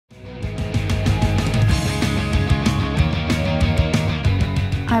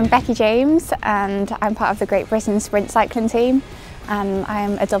I'm Becky James and I'm part of the Great Britain sprint cycling team, and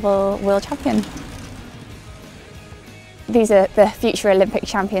I'm a double world champion. These are the future Olympic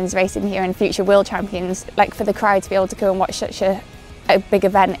champions racing here and future world champions. Like, for the crowd to be able to go and watch such a big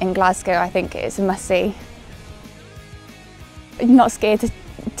event in Glasgow, I think it's a must-see. You're not scared to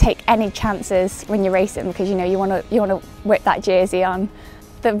take any chances when you're racing, because you want to whip that jersey on.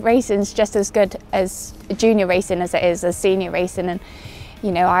 The racing's just as good as junior racing as it is as senior racing, and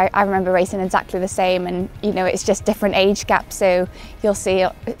I remember racing exactly the same, and it's just different age gaps, so you'll see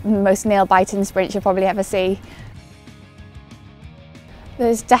the most nail-biting sprints you'll probably ever see.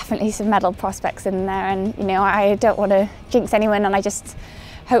 There's definitely some medal prospects in there, and I don't want to jinx anyone, and I just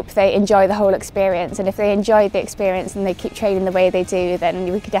hope they enjoy the whole experience, and if they enjoy the experience and they keep training the way they do,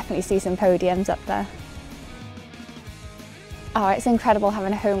 then we could definitely see some podiums up there. Oh, it's incredible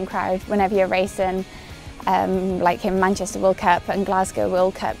having a home crowd whenever you're racing, like in Manchester World Cup and Glasgow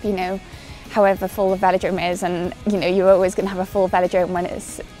World Cup, however full the velodrome is, and you're always going to have a full velodrome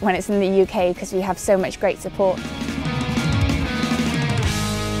when it's in the UK, because we have so much great support.